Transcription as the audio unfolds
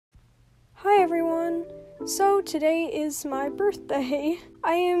Hi everyone! So today is my birthday.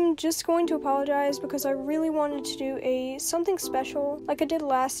 I am just going to apologize because I really wanted to do something special like I did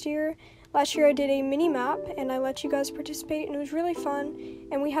last year. Last year I did a mini map and I let you guys participate and it was really fun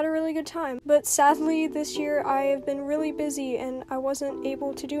and we had a really good time. But sadly this year I have been really busy and I wasn't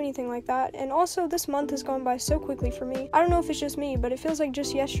able to do anything like that. And also this month has gone by so quickly for me. I don't know if it's just me, but it feels like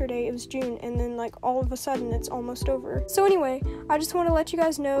just yesterday it was June and then all of a sudden it's almost over. So anyway, I just want to let you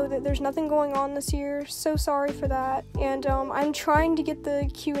guys know that there's nothing going on this year. So sorry for that. And I'm trying to get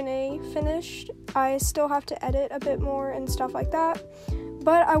the Q&A finished. I still have to edit a bit more and stuff like that.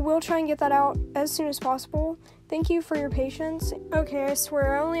 But I will try and get that out as soon as possible. Thank you for your patience. Okay, I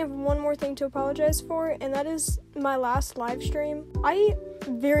swear I only have one more thing to apologize for, and that is my last live stream. I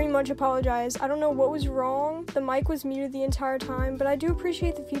very much apologize. I don't know what was wrong. The mic was muted the entire time, but I do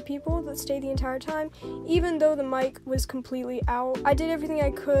appreciate the few people that stayed the entire time, even though the mic was completely out. I did everything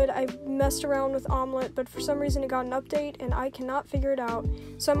I could. I messed around with Omelette, but for some reason it got an update, and I cannot figure it out.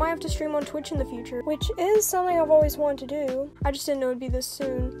 So I might have to stream on Twitch in the future, which is something I've always wanted to do. I just didn't know it'd be this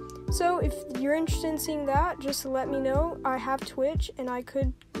soon. So if you're interested in seeing that, just let me know. I have Twitch, and I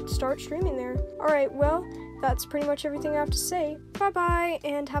could start streaming there. Alright, well, that's pretty much everything I have to say. Bye-bye,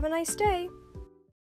 and have a nice day.